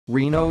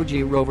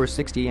Renogy Rover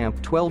 60A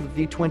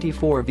 12V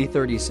 24V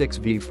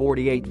 36V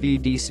 48V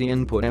DC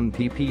input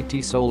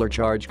MPPT solar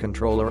charge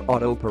controller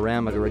auto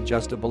parameter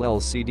adjustable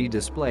LCD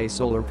display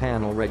solar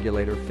panel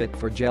regulator fit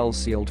for gel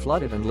sealed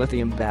flooded and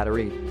lithium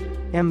battery.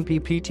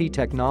 MPPT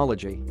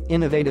Technology,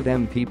 innovative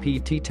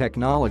MPPT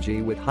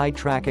technology with high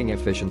tracking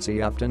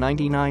efficiency up to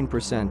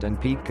 99%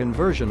 and peak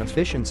conversion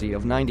efficiency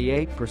of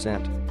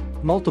 98%.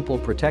 Multiple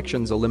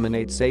protections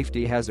eliminate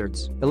safety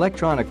hazards,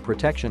 electronic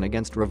protection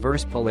against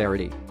reverse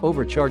polarity,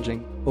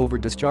 overcharging,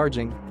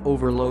 over-discharging,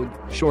 overload,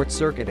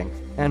 short-circuiting,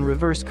 and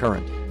reverse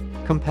current.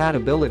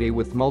 Compatibility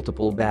with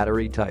multiple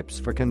battery types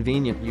for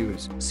convenient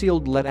use,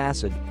 sealed lead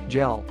acid,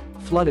 gel,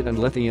 flooded and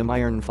lithium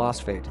iron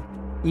phosphate.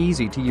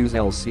 Easy-to-use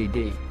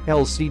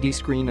LCD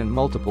screen and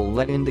multiple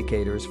LED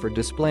indicators for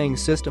displaying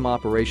system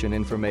operation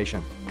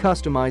information,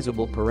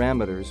 customizable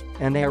parameters,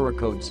 and error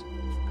codes.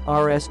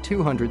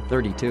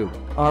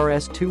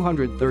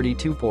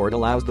 RS-232 port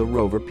allows the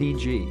Rover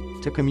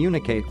PG to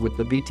communicate with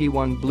the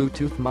BT1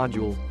 Bluetooth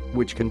module,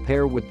 which can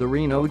pair with the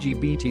Renogy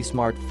BT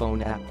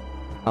smartphone app.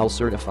 AL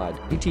certified,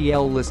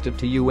 ETL listed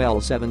to UL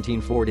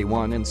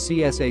 1741 and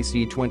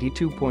CSAC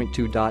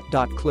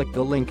 22.2. Click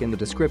the link in the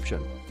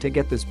description to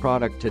get this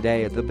product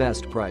today at the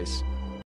best price.